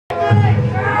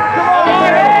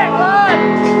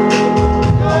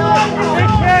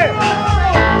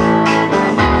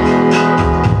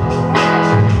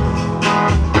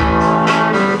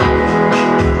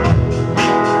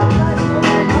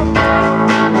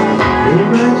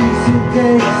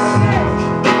suitcase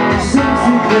seems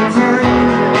to contain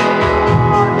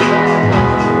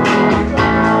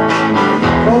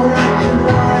all that your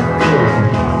life could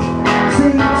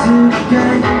seem to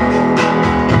gain.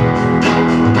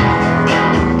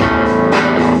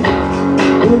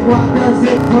 But what does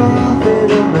it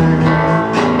profit a man?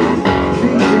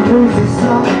 Feeds and lose his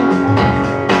soul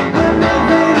and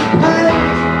nothing paid.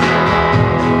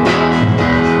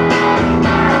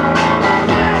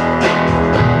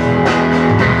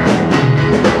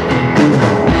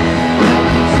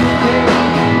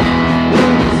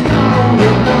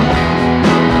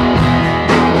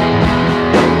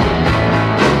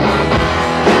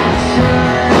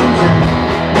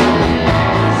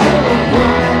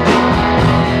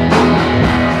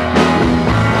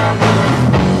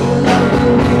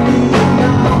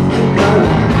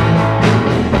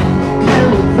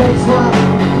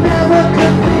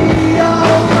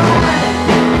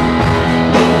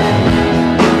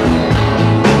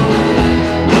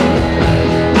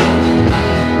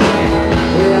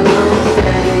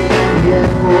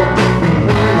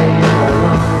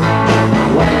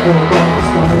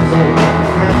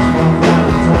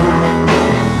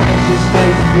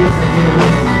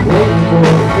 Waiting for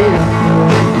a bit of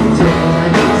noise until I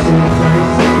can see a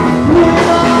place. Moving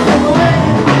on the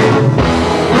way.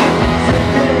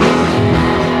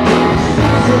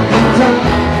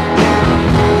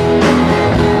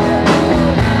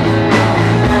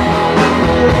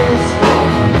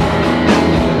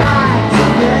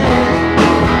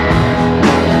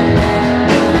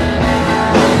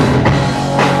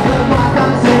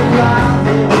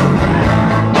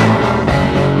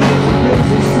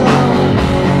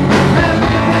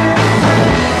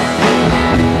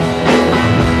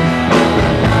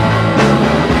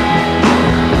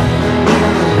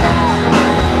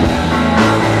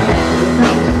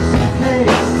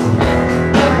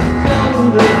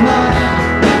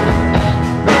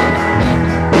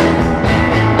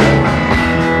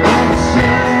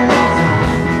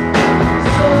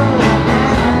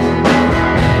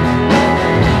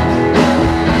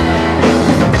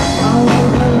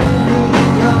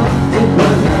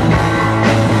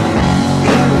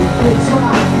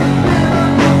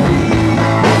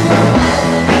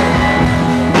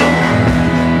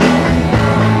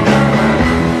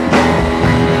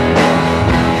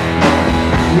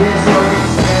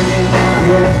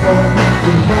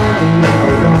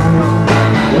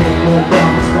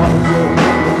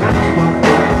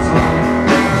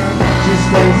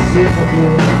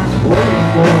 Waiting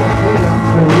for a bit of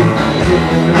free until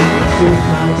the night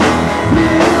suitcase.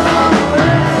 Moving on the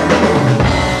way.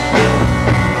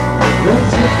 Don't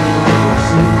take me on your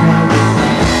suitcase.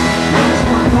 That's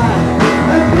my life.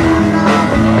 I'm moving on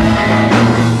the way.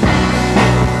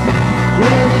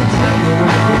 Yeah, you take me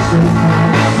on your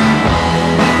suitcase.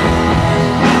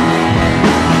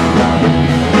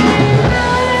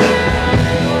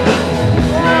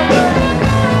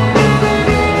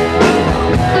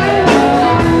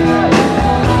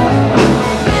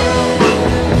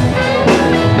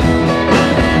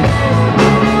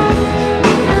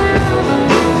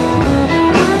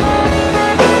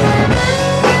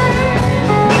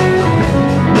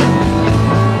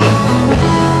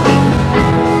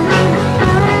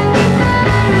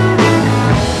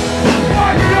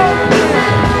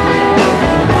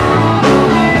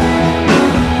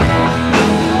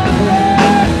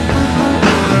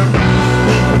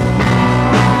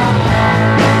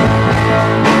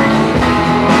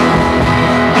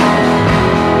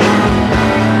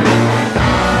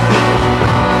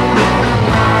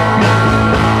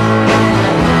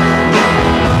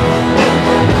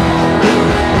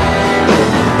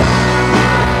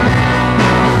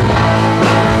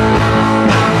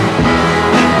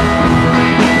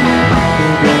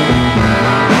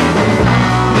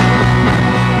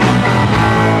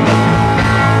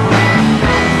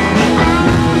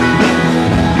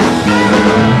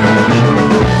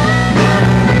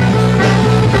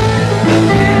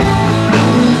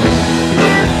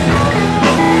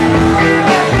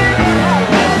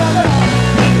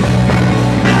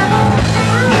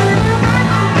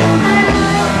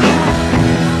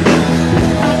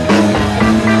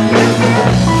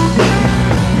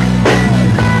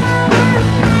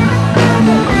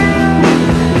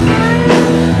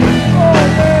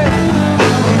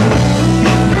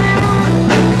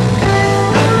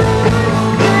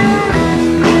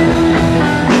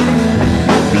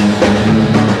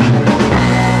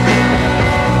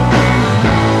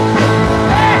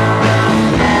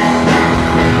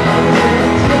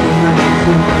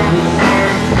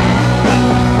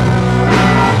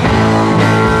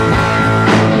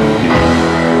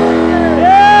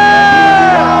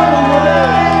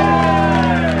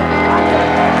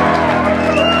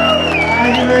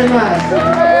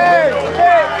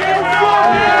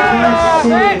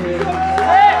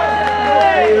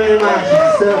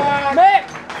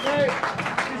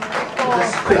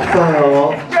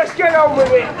 fail. Just get on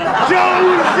with it.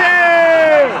 Jonesy!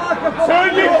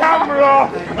 Turn your camera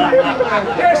off.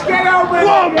 Just get on with it. Come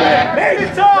on, Nick.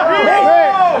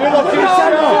 You're looking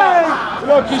sharp.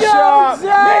 Looking sharp.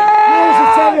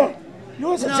 Nick,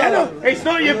 yours a tenner. It's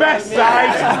not your best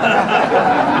side.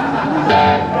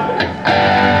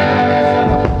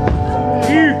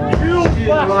 You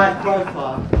Right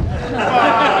profile.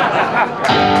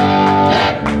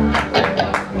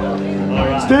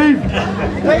 Steve!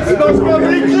 Next one's got to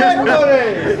be buddy!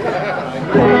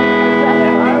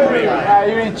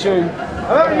 You're in tune.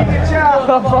 I love when you get chow!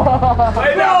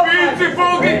 Play that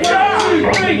beautiful guitar!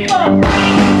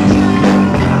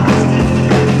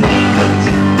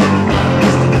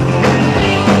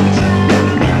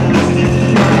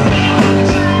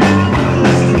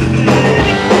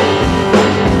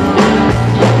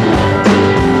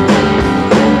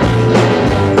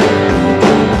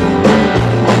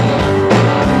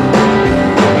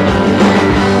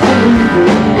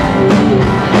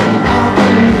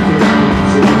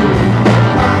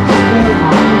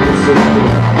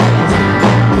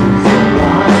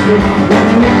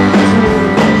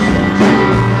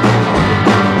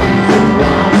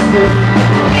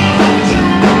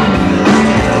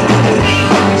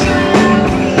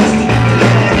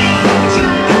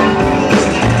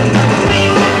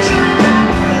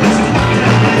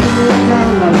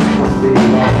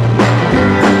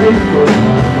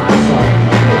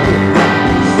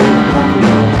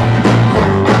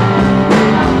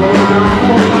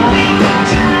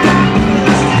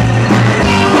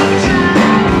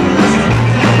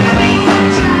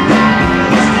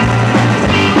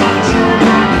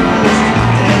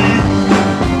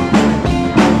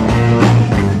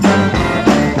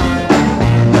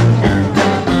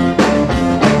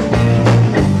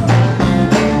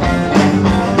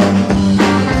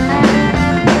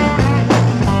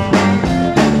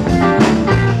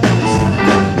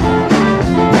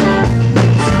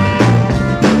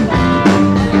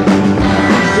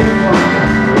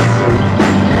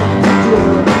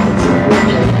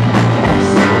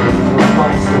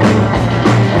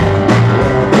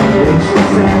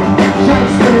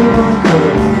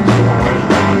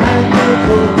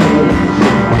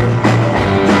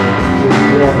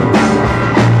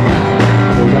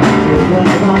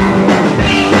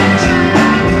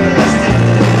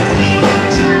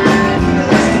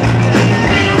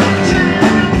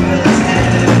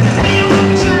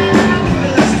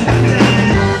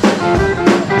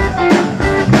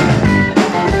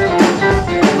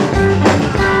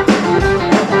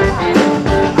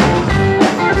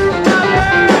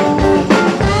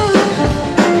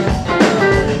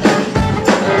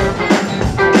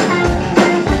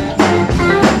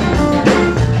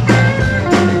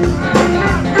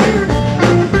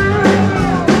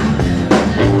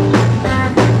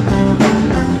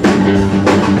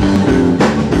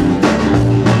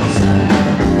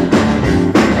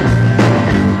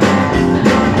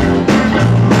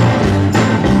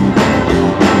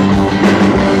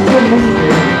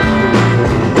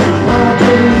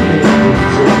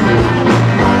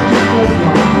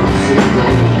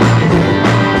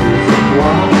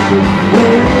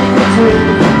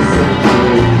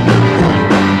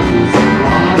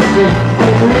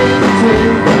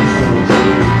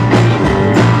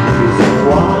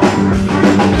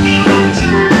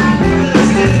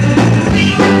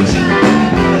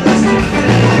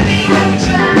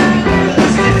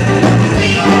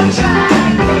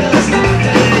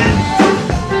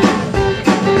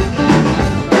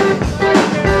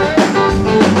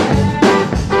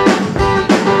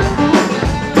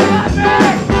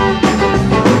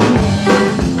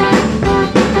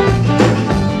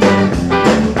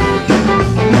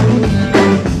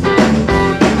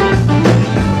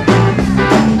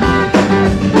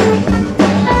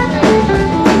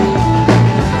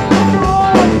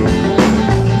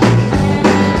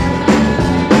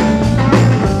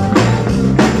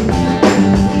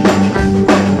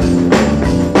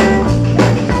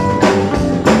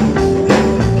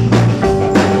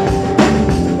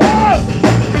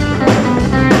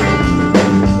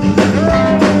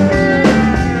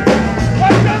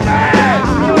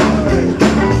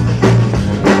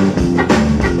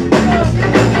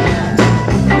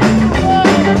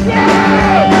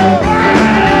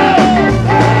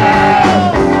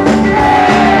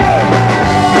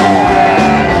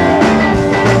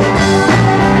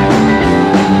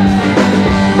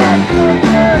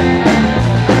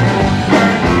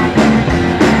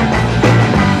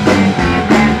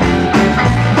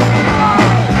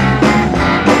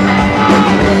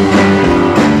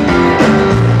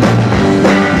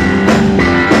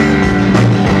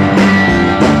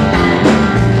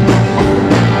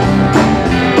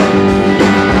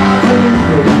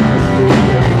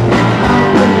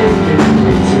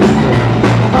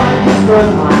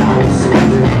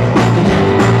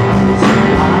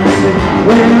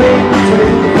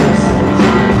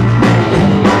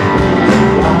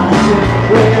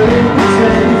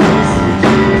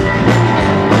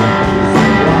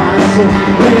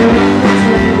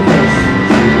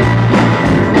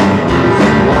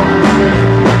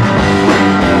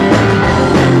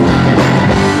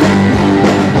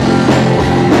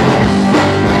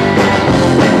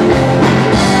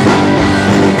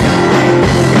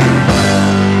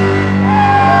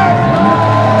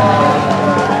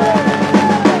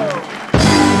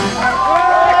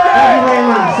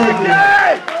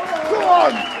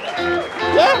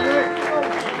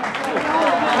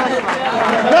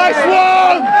 Nice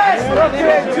one!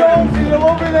 Okay, Jones, you're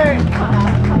loving it.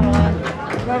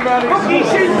 Fucking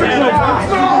shit, you're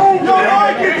my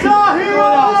guitar hero!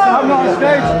 I'm not on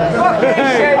stage. Fucking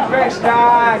shit, Krishna.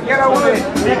 Get over it.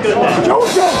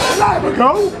 Jones, let him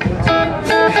go.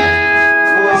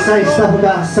 I say stuff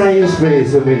about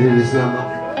Sainsbury's when we do this number.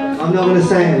 I'm not going to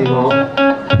say it anymore.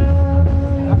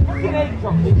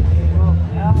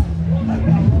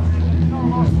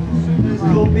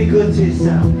 Don't be good to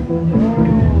yourself.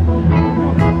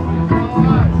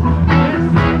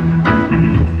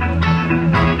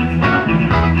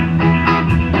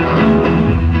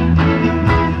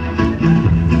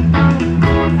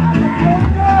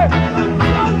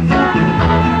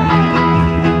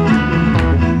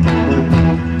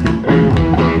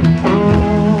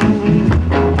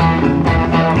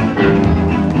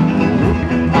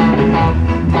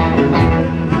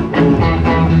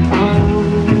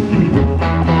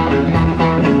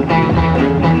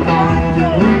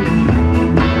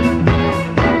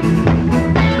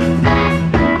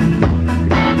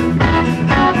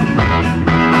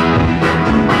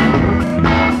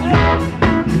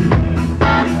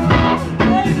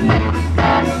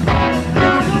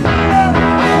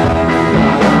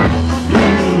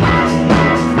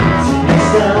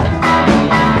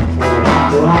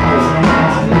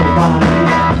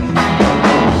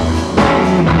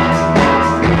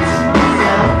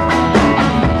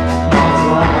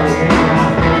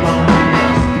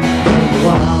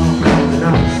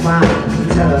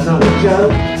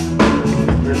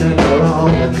 Remember all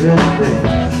the good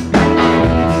things.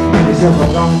 Give yourself a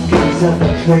long, give yourself a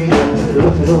treat.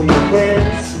 Look at all your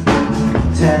friends.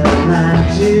 Tell them that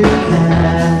you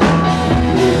can.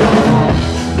 You don't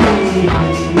be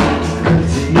good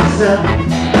to yourself.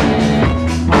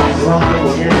 After all,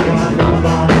 you ain't got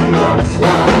nobody else.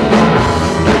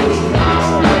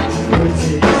 Good to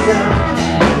yourself.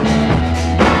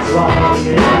 After all,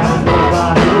 you ain't got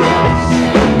nobody else.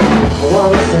 I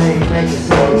wanna say, make it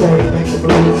celebrate, make the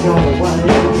blues go away,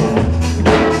 yeah.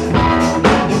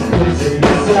 Put it to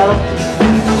yourself.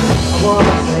 I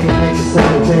wanna say, make it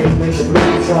celebrate, make the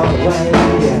blues go away,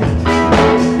 yeah.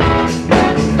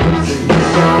 Put it to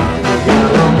yourself, you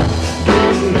gotta put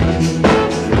it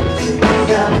to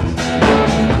yourself.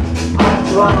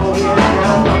 After all, you ain't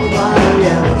got nobody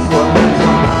else.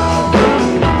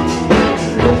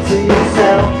 Put it to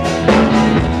yourself.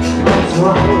 After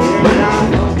all, you ain't got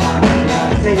nobody.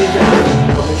 Take it down,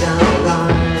 coming down the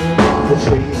line. The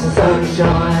trees and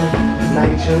sunshine,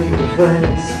 nature, your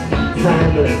friends,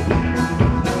 family.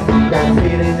 That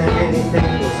feeling that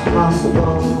anything was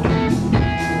possible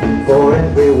for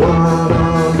everyone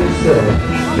on this earth.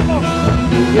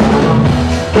 You gotta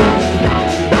put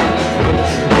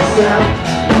yourself.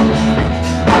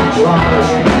 After all, you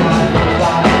ain't got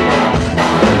nobody else.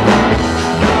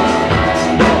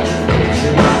 Put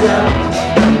yourself.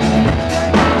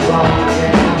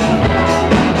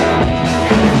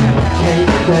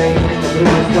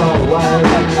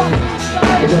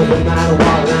 It doesn't matter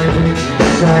what language you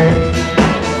say.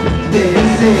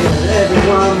 This is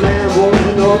everyone, man,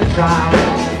 woman or child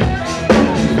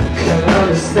can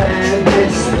understand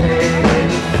this thing.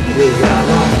 You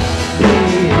gotta be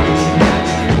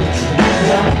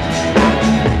yourself.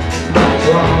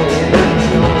 After all, you ain't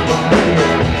nobody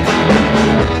else.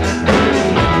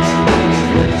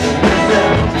 Good to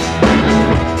yourself.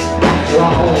 After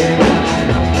all, you ain't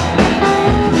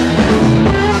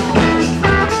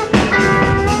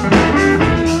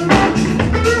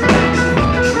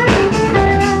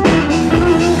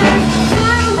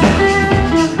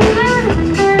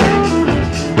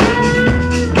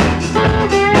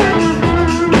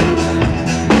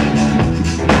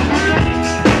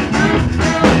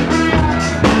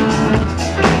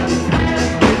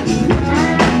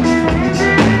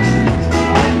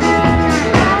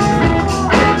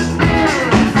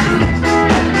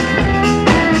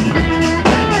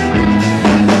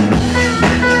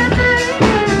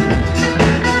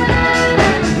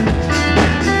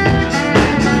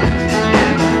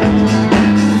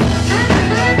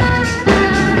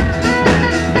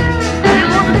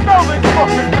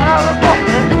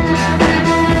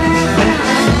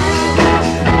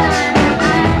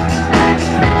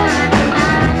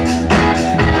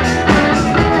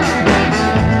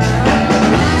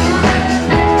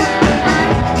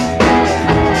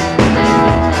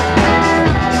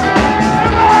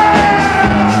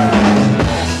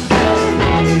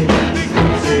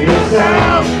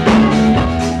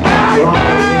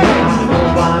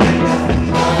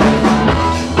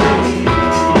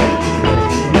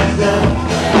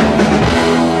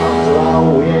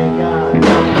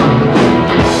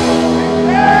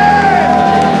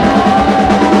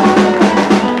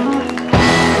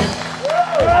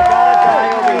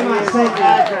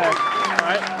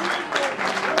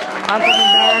I'm from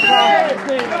America,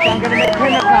 so I'm going to make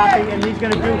him a copy, and he's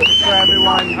going to do it for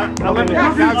everyone. Come on,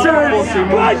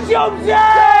 Jonesy!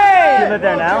 You live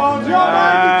there now?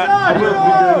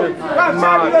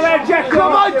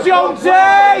 Come on, Jonesy!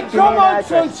 Come on,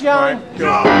 sunshine!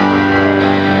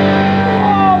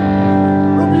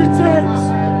 Rub your tits!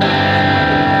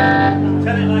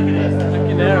 Tell it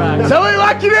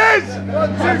like it is!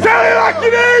 Tell it like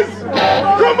it is!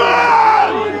 Come on!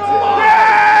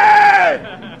 Yeah!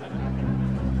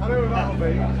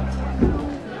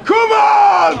 Come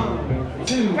on!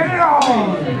 Get it on!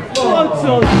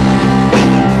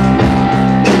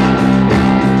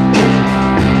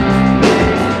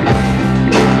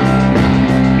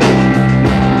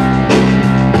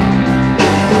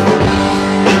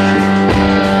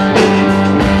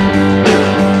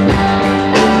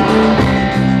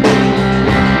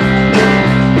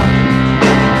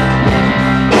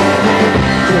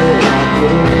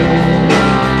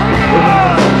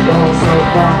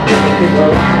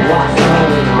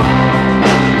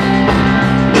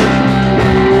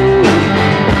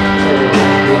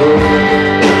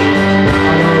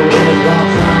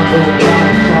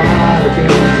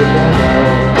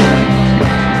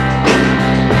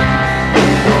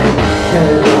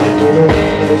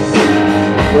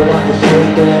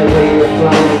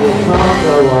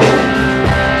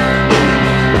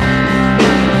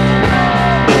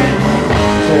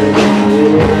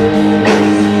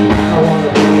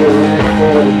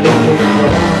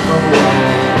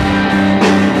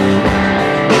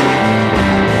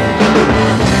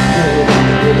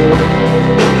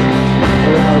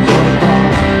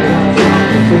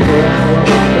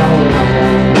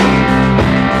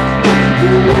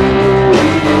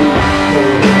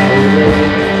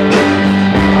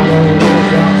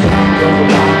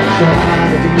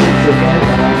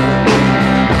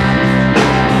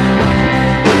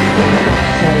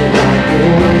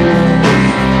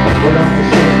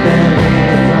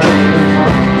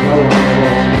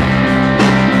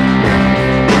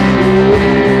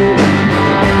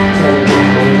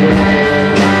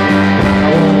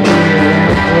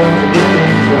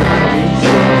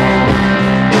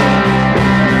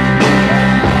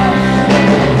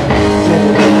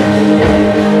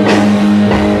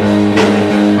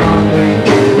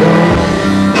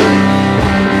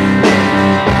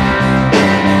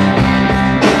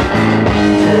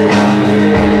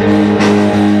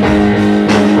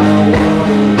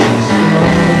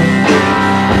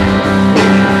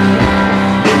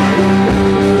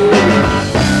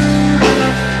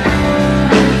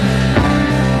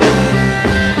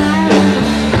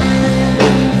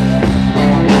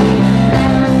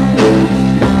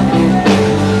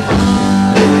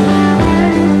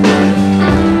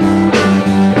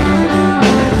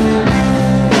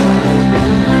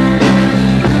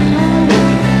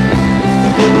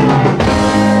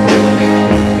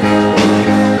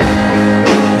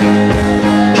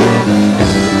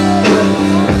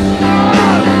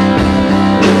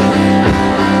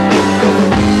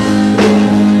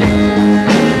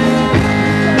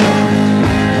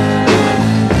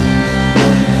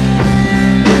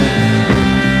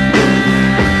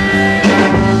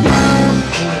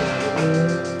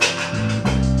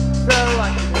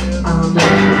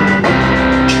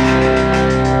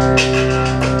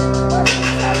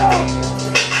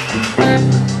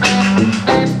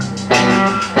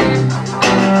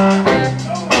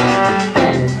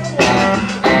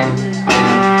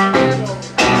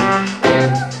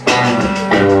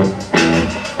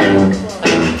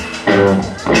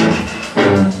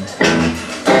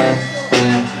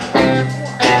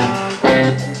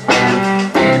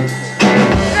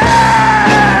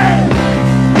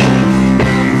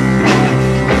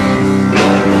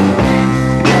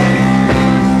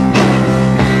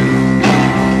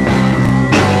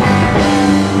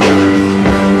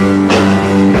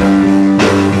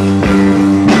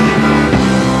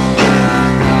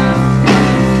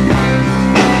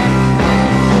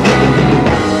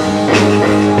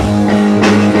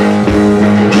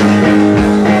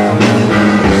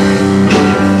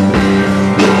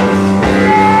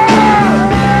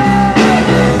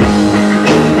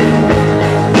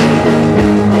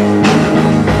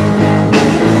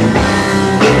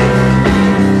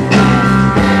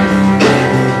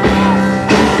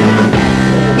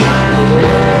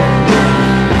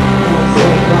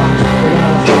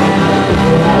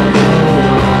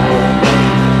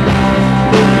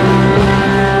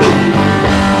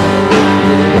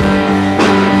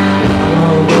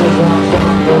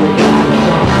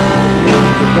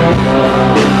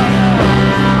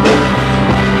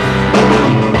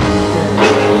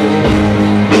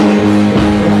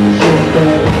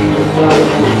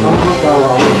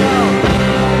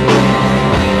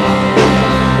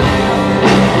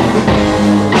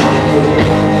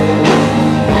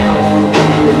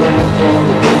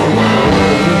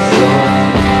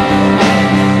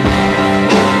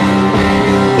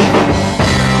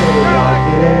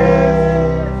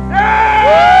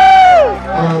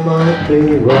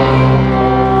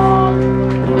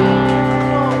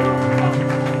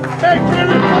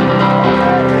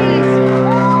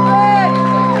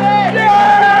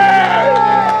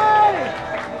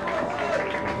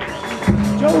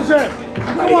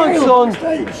 done.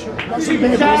 Okay,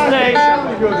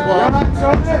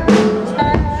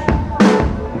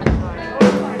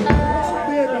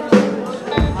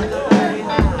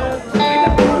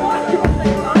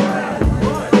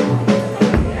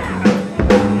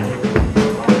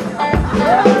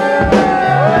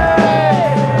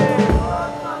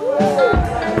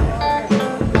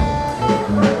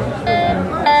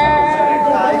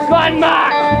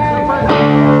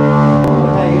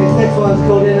 this next one's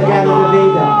called In a Gala de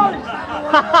Vida.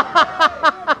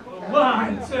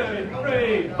 1, 2,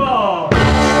 3, 4.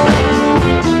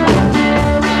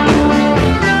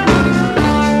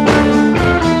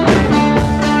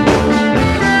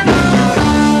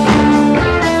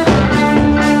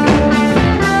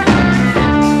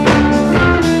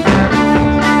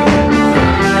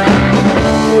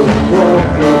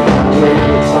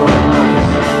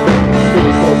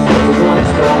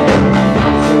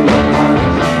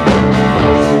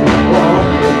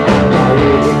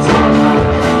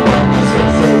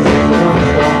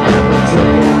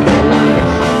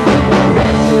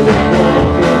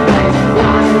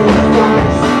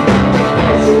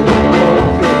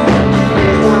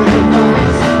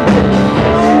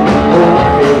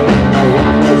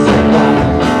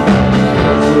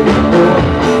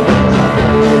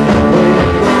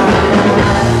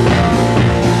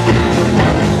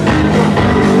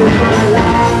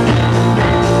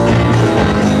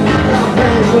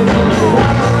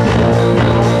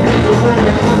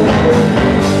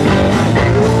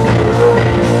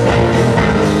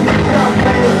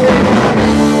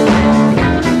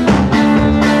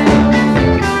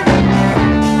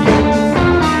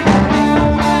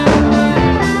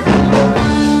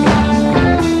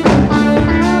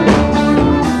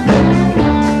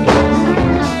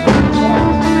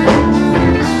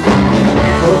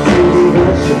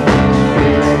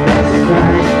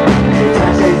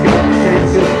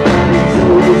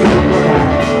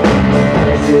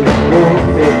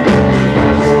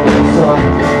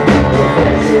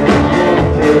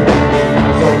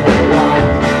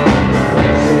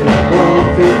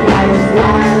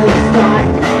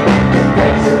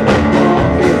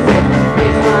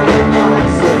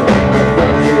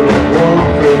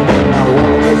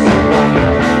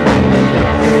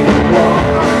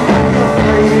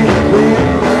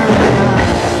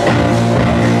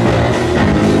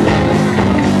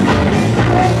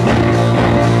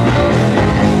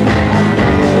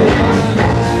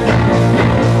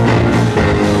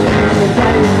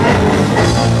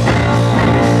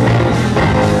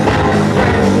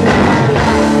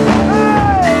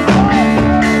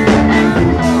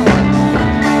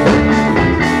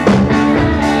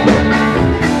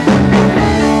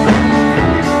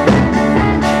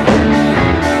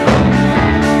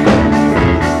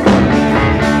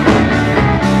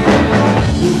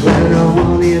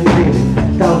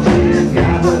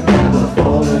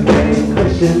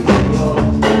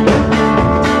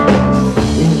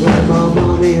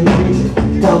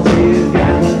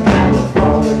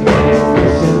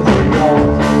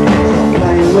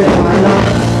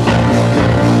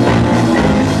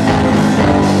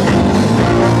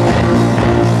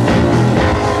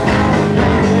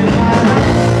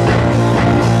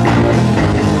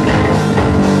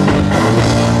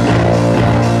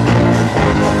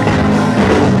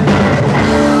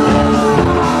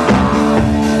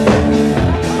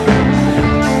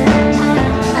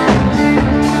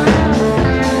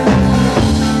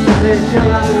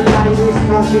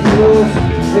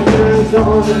 The ground's not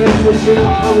on against the street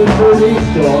coming through these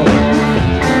doors.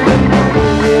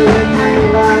 Here the main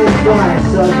line's right,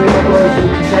 so big boys and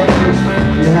protectors,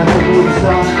 you have to be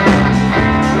inside.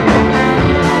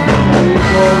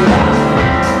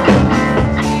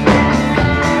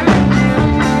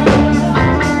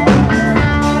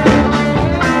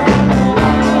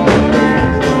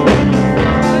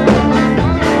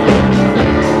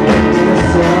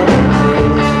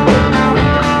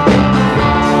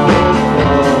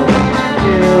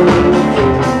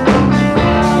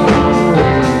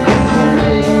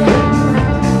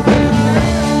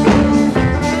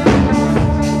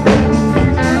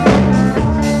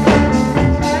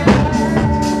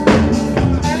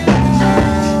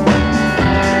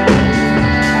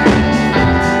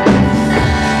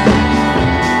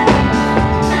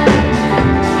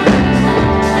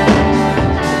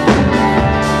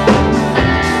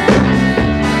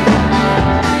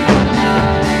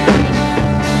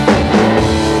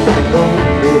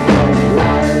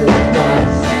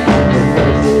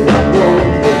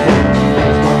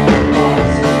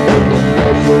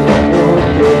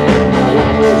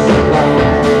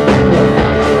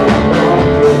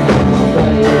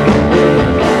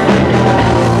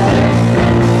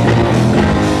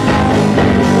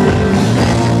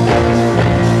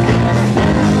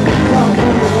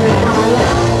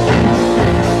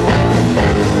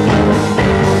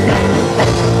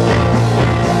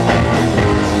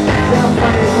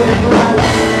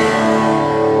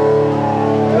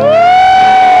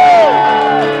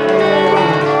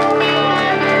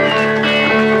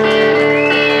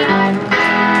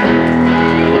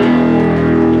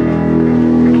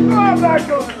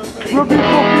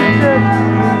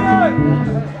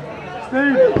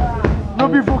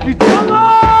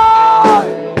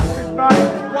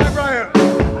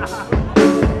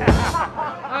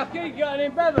 key got any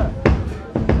better?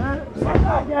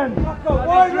 Again.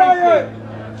 Wide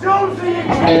Ryan! Jonesy,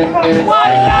 Wide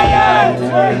Ryan!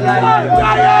 Wide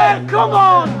Ryan! Come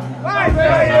on! Wide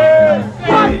Ryan!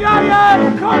 Wide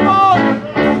Ryan! Come on!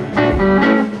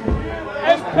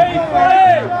 SP3!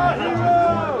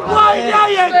 Wide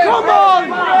Ryan! Come on!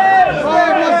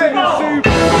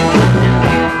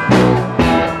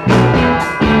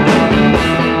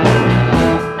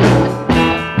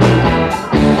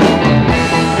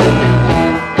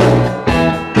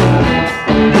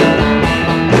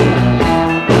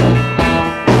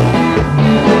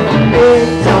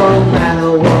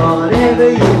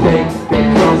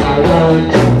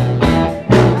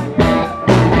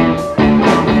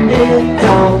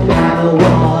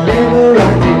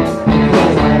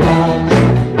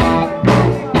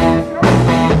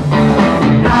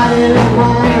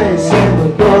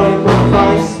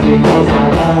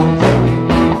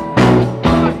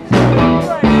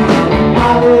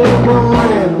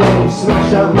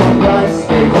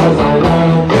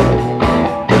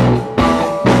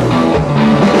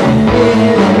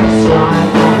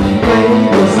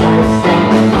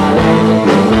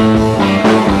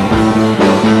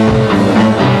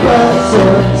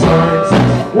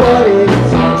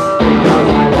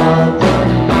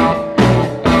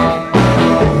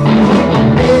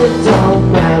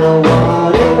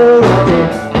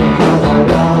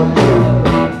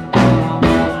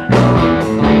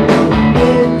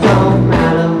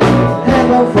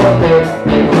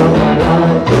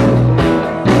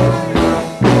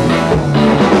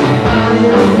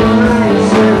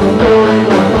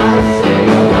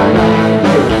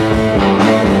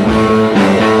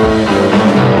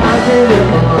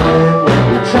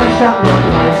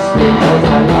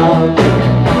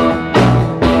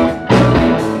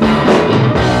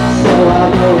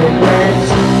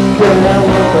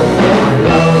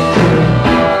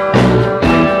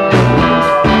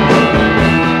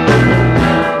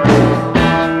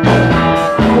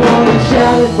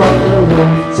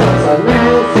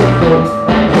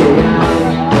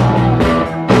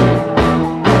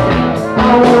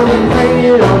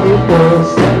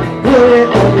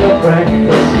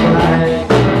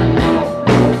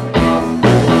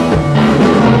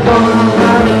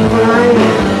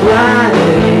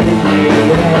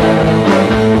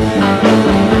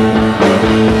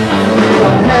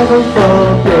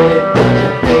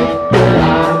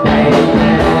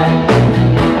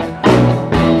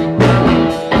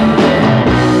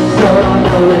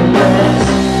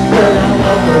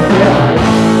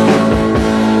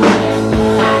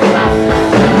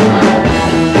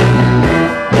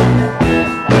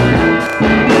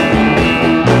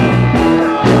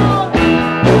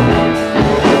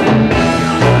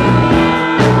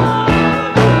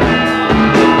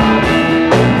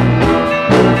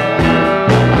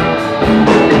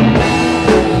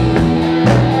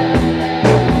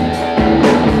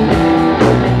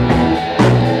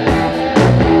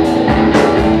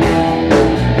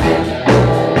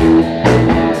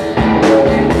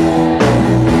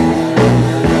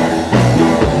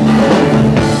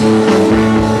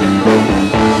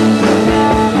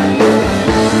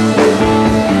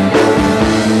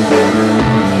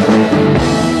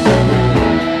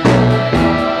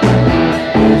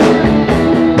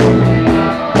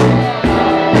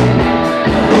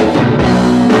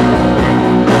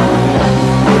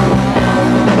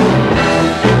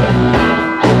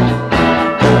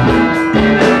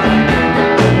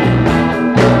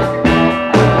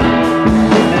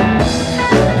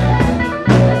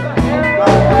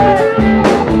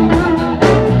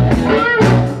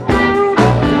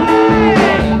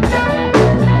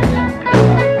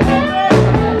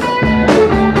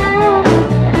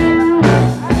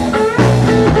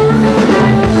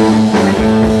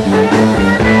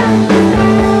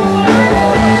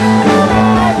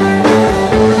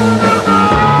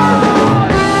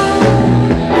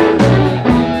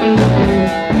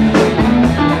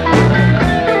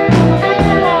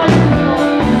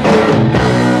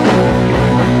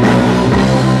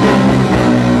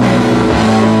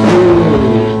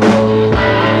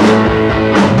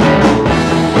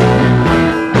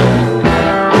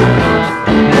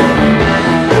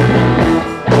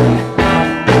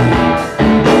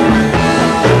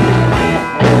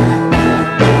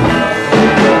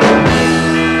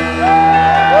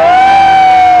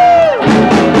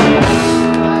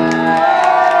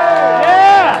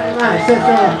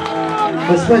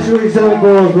 A special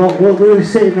example of what we were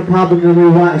sitting in the pub and we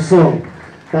write a song.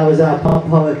 That was our pub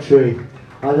poetry.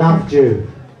 I loved you.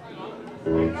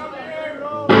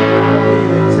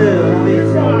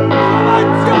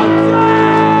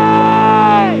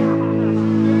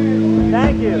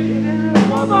 Thank you.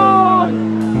 Come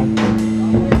on!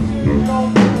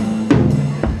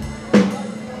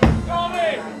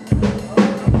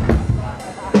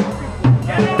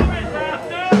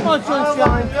 Come on,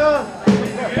 sunshine.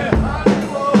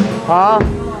 Huh?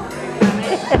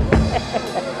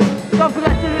 Don't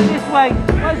forget to do it this way.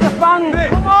 Where's the fun?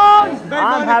 Come on!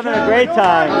 I'm having a great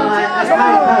time. Alright, that's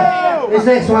Clapper. This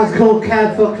next one's called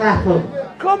Cab for Clapper.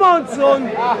 Come on, son.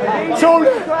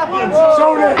 Shoulder!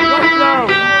 Shoulder! Right now!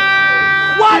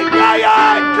 White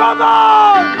Giant! Come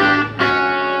on!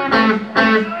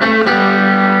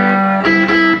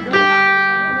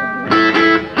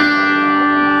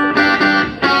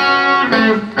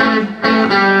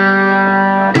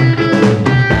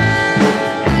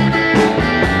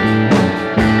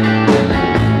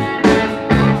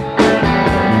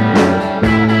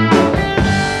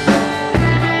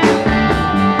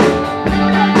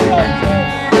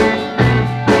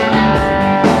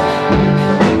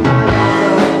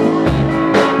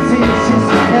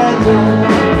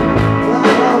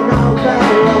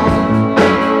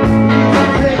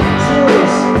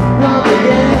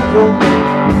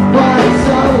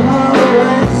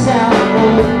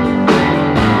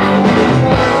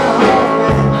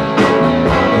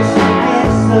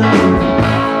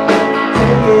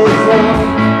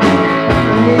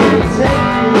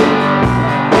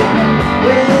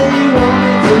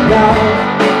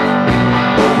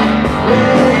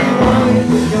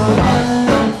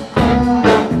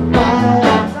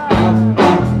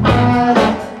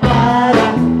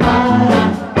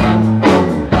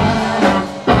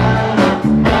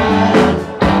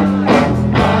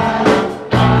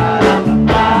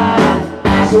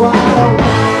 So I don't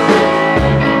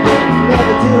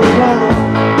never do it wrong.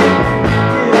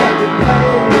 You have to pay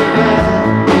me back.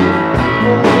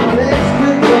 Oh, let's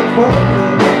cook up broken.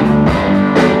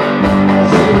 As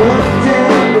you run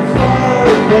down before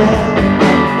that.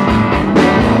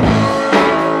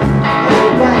 On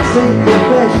the backseat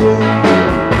confession.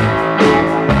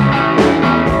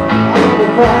 On the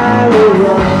viral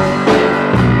run.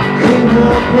 Clean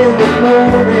up in the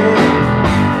morning.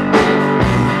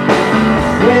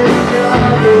 When you're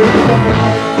with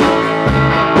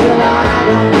well, I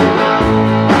don't know.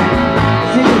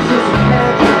 She's just a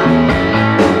magic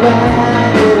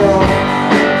bag it all.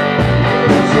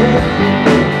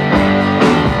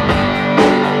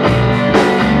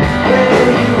 Where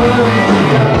you want to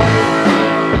go?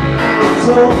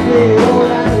 Told me all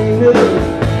I knew.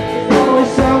 There's always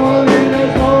someone who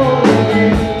knows more than you.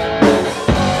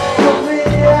 Told me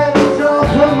at the top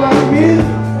of my view.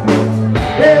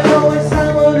 There's always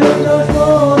someone who knows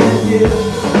more than you.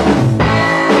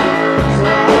 So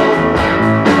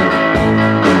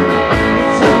you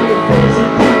tell me things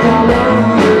that you don't know.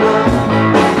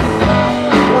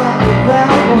 What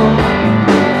about one?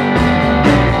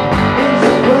 Is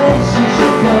a place you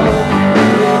should go.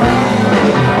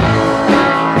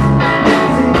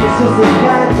 Think it's just a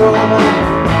bad drama.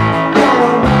 I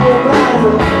don't know about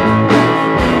it.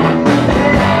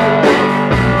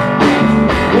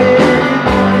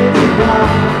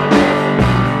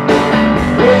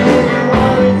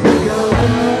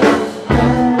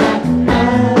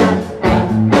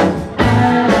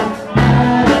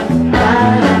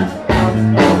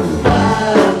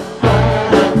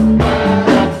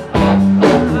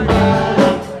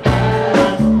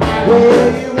 Where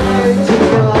you wanted to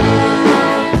go.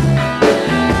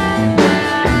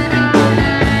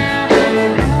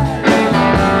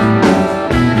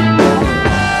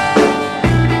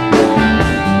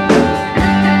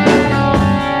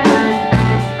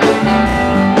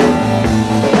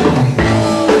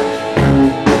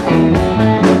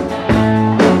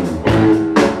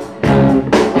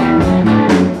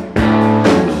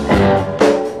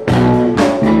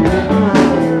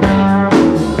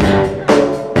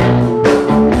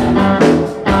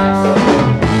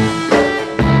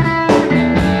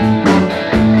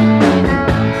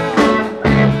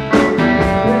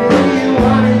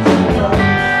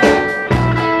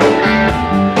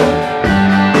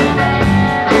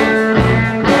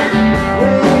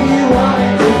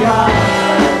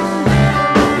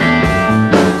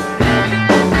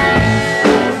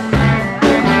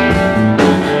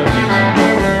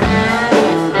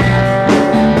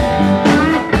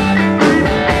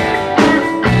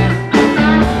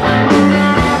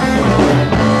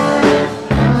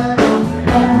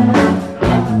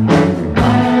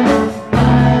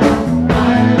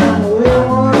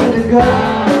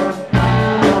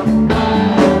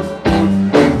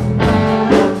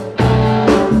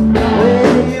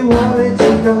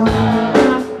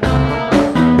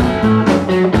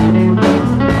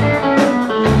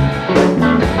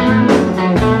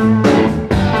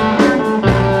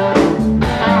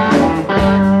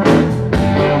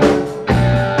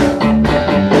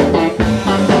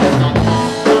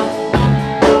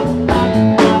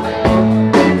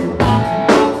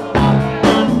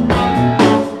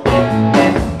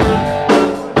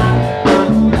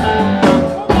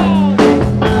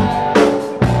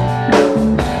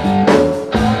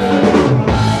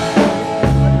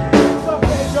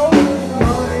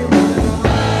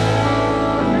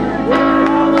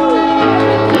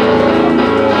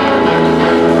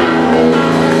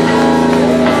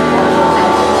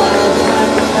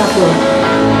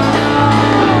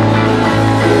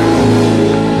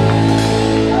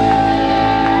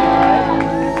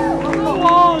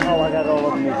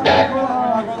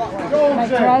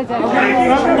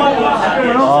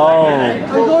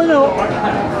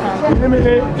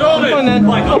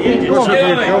 on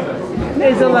this.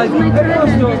 There's a load of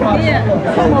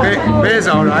Beer's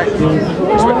alright.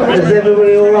 Is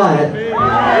everybody alright?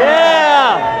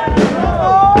 Yeah!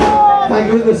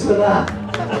 Thank goodness for that.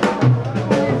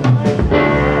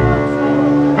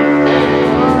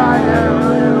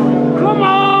 Come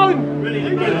on!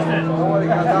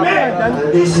 And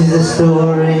this is the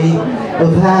story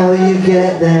of how you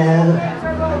get there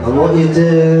and what you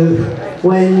do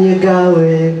when you're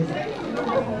going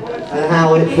and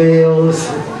how it feels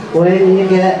when you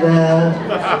get there.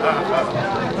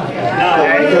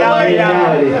 You don't really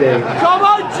know anything. Come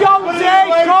on, Jonesy!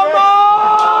 Come on!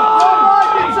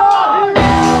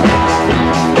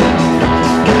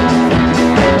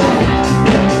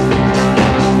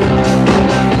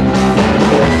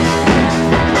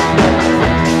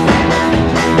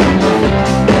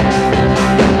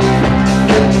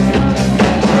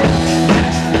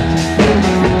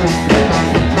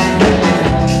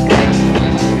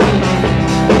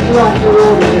 Right, we're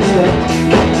all in this bit.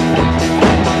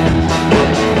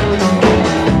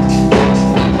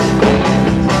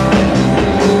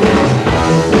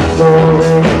 Story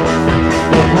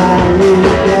of how you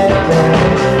get there.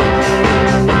 When you go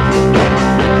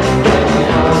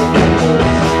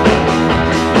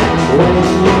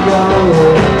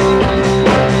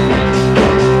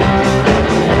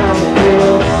how it feels when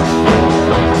you get there. So I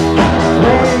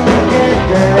know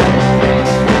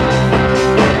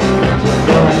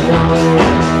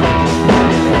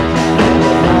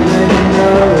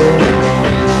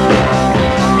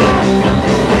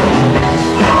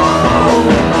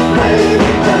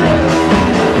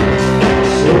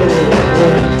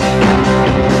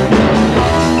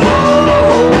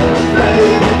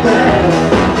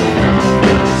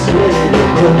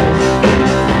I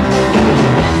really know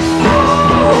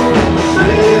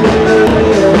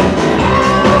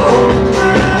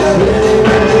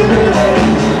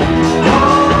it.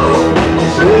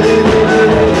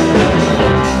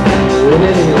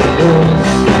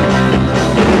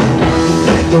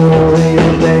 Story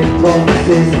of big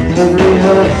boxes and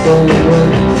rehearsal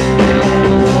rooms.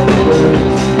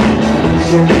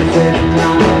 Shouldn't sit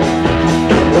down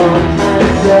one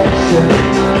hand section.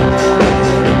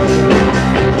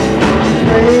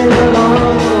 Playing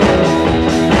along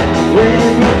with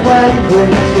your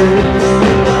favourite tunes.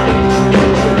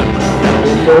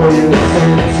 Before you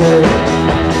enter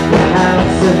the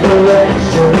house of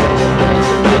correction.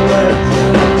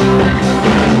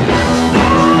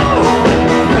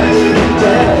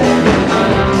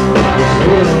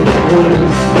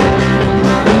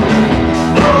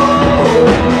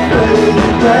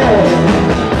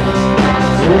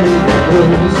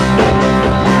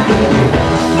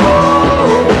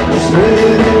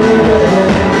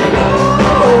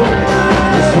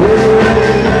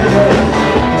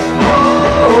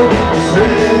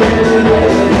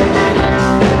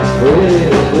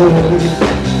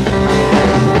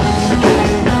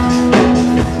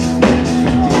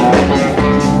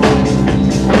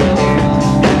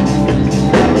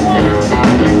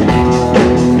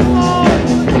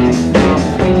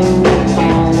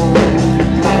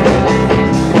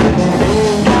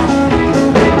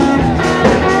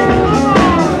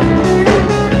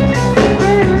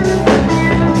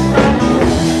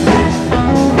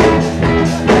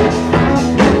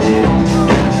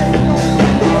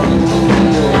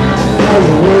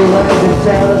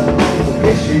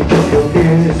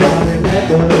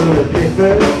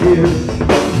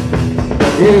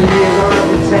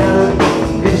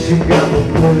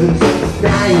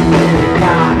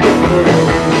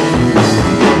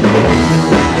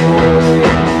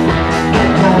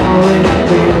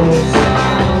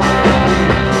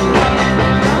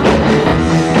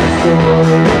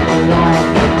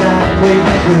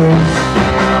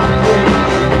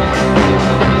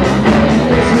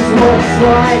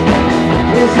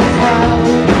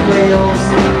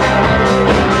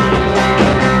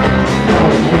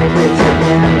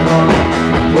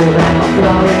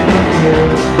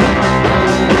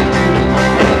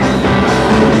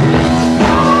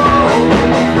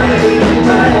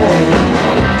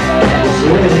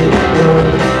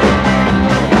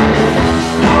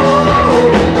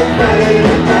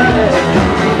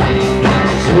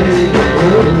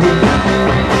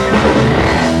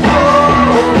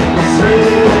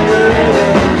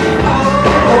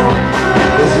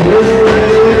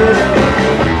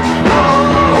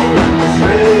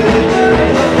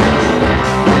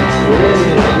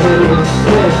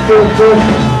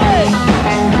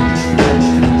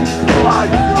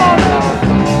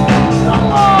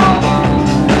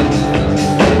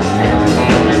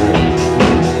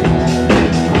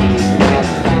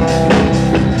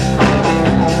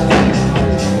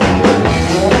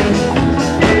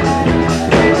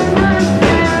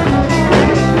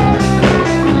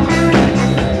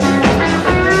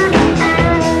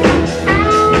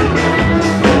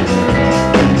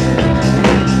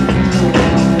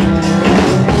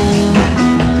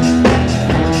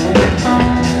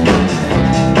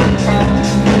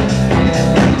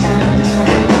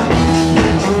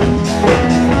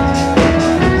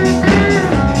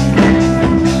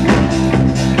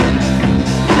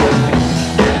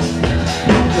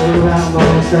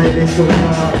 say this all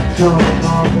about Charlie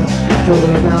Parker,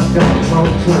 talking about John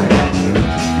Coltrane.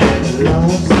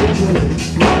 Lost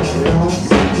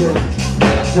the good,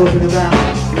 talking about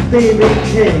B.B.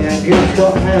 King and Gil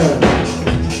Scott Heron.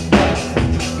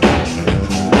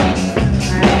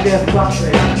 And Jeff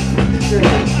Buckley,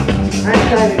 and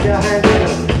David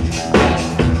Johansen.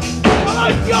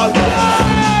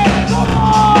 Come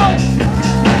on!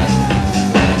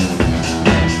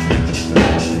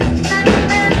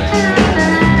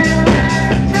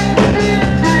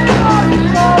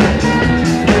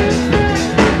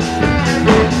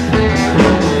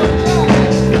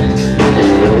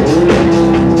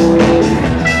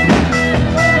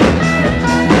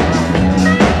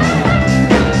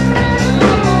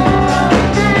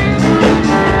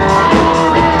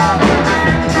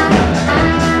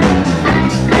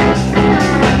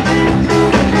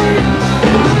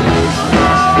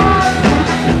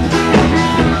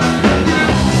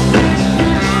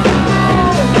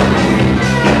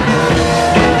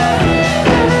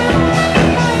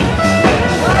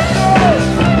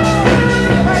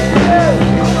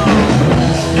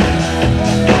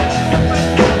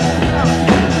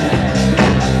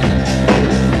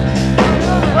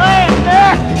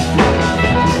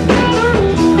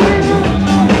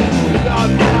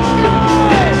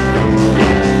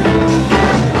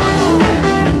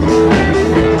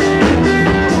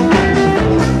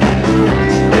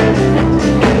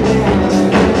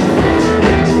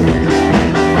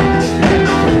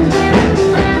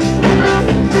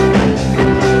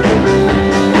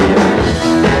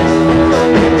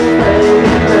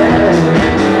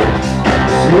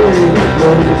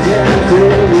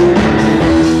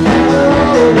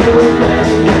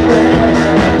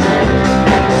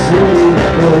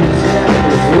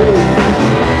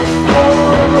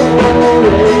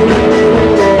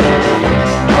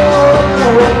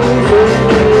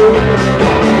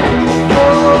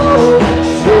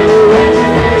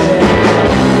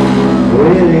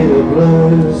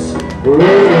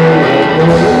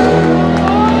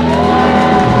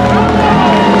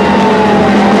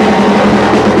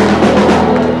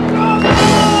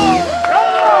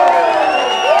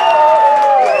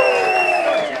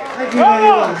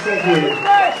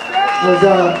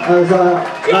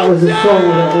 That was a song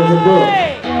that was a book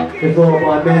before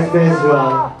my best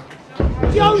run,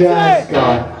 jazz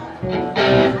guy.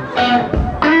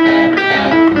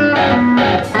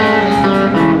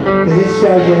 This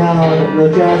shows you how the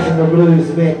jazz and the blues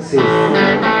mixes.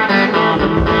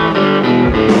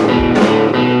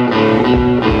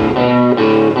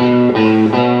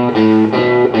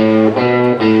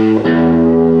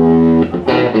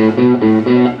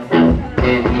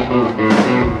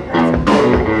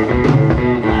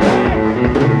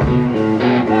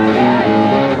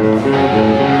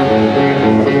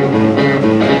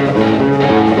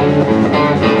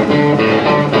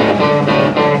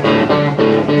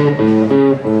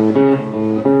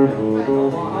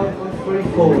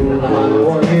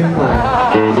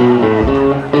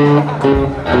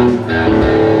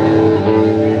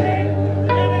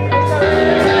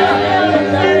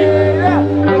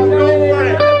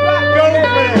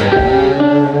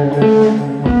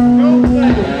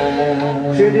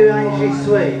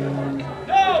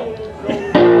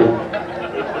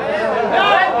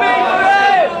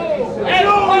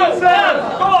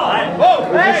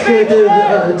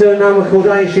 Do a number called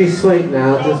Ain't She Sweet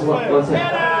now, just one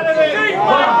second.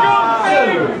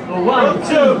 1,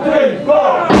 2, 3,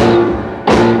 4.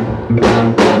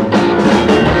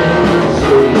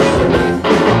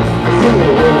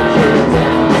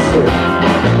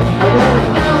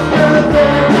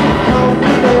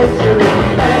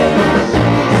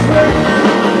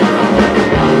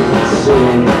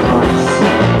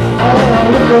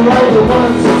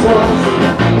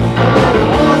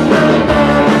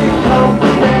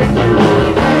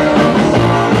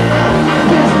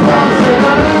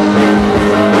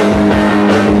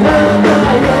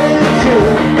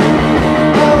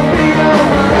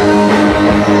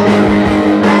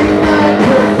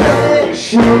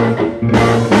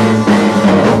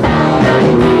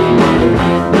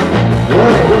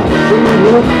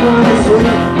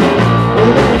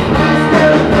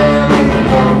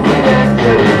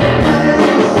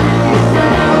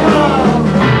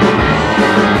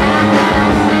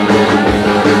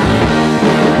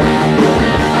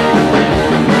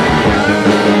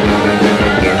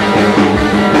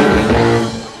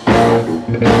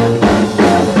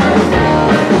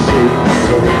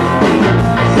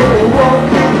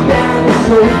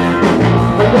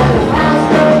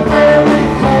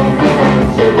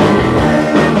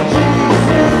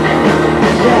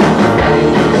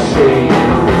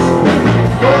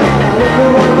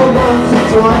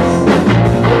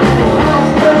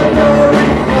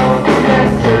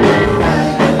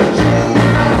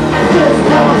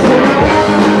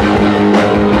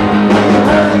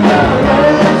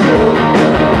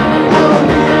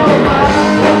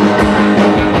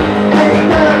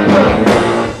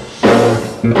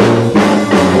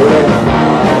 I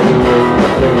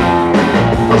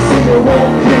see you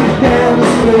walking down the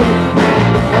street,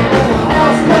 and I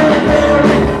ask her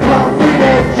very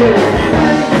confidential,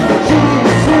 hey,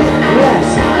 she's sweet, yes,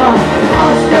 I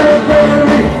ask her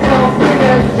very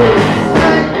confidential,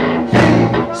 hey,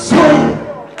 she's sweet.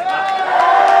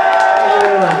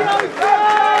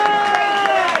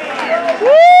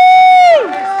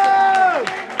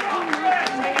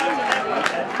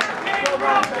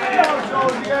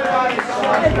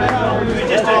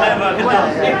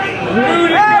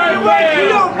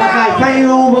 Okay, thank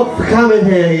you all for coming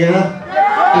here, yeah?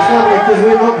 It's lovely because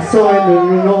we're not signed and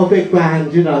we're not a big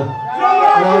band, you know. And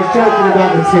I was joking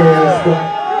about the tears, but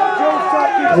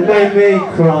it made me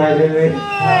cry, didn't it?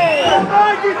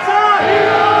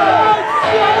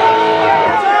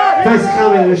 Thanks for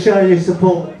coming and showing your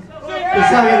support. It's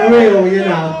something real, you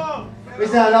know. This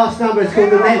is our last number, it's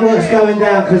called The Network's Going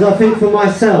Down, because I think for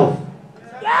myself.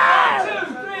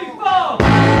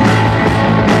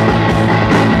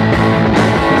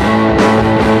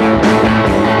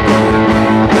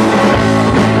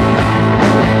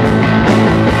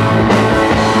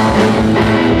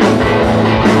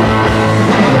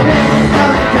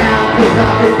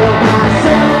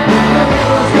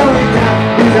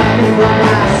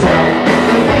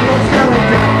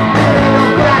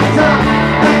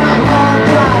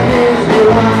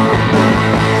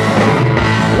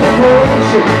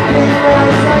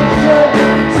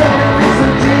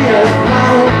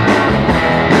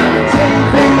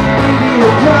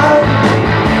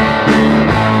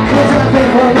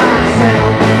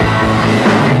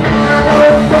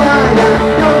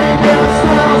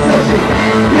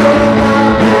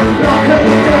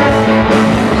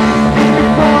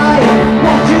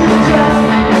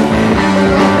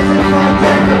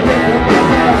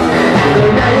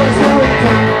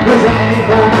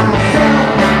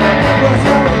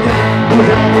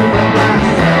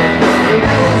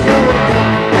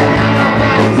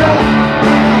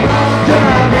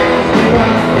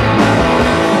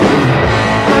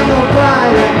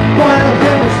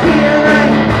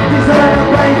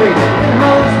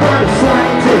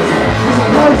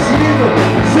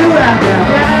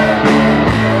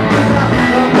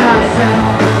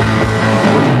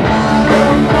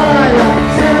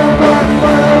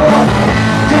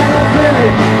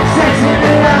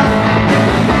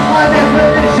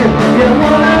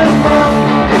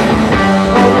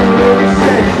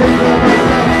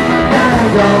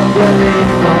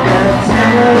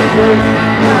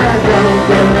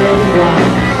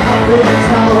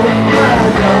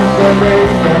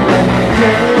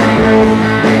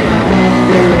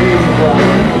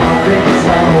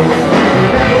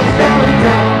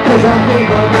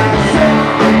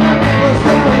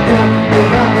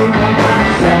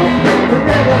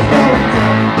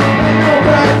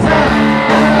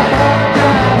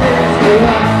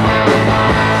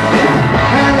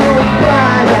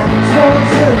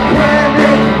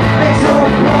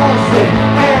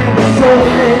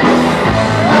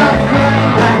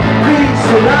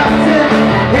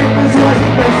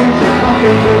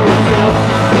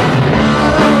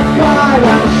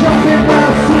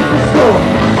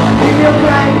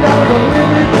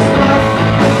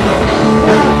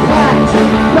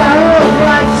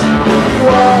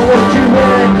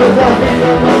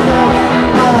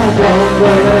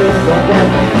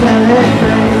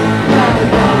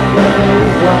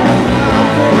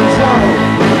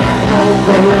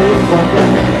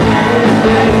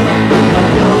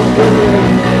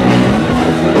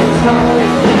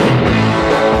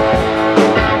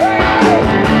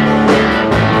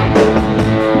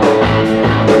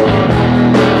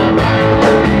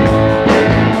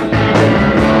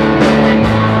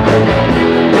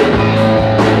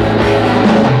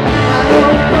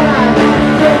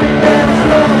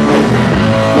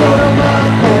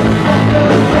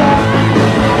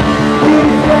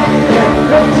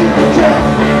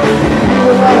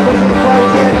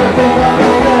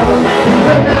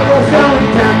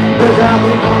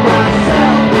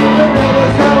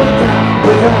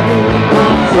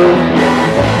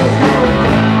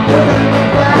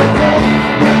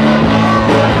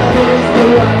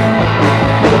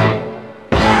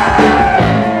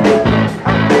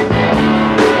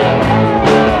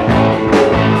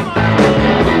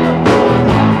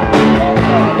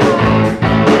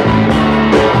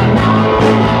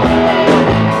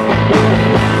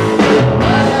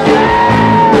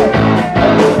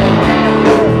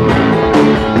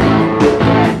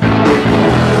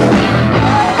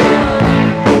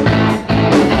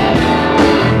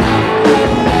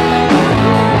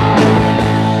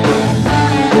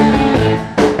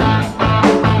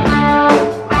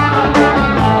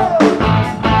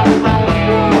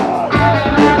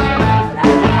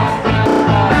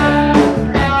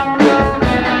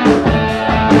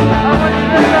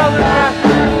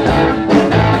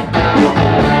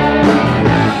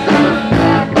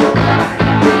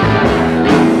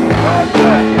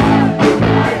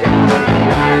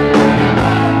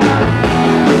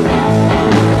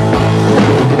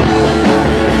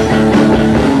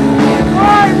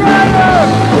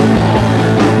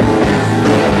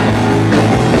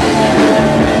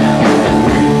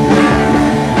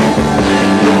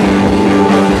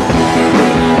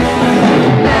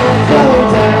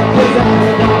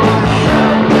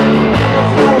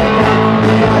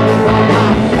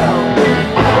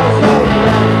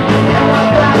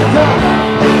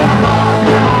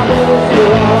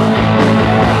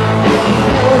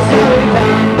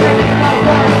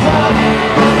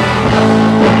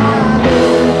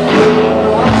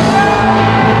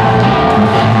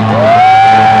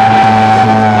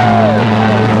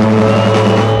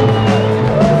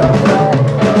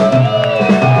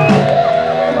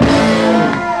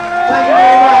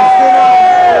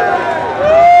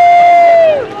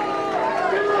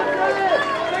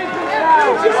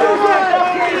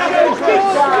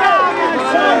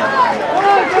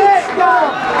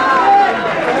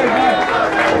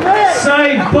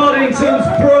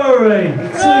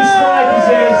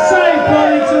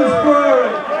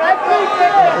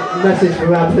 message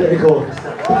from our political